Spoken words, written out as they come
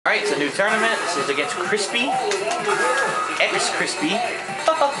Alright, it's a new tournament. This is against Crispy. Crispy.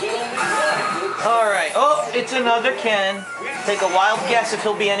 Alright, oh, it's another Ken. Take a wild guess if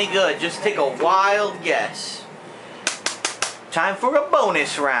he'll be any good. Just take a wild guess. Time for a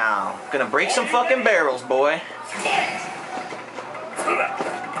bonus round. Gonna break some fucking barrels, boy.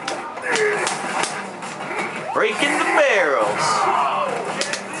 Breaking the barrels.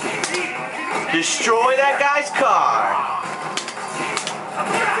 Destroy that guy's car.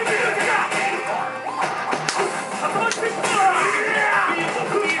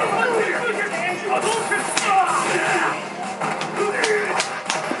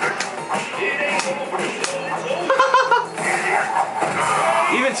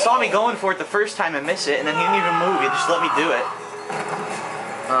 He even saw me going for it the first time and miss it, and then he didn't even move. He just let me do it.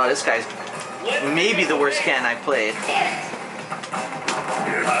 This guy's maybe the worst Ken I played.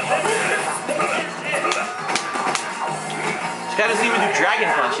 This guy doesn't even do dragon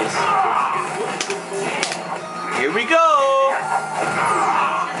punches. Here we go.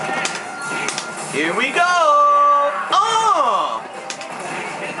 Here we go. Oh!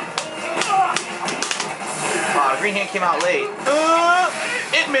 Oh, the green hand came out late.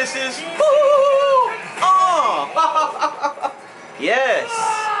 It misses. Woo! Oh! Yes.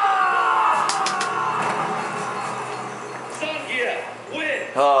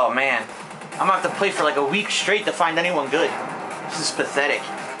 Oh man, I'm gonna have to play for like a week straight to find anyone good. This is pathetic.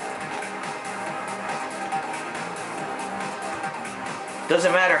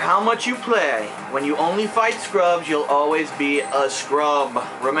 Doesn't matter how much you play, when you only fight scrubs, you'll always be a scrub.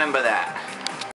 Remember that.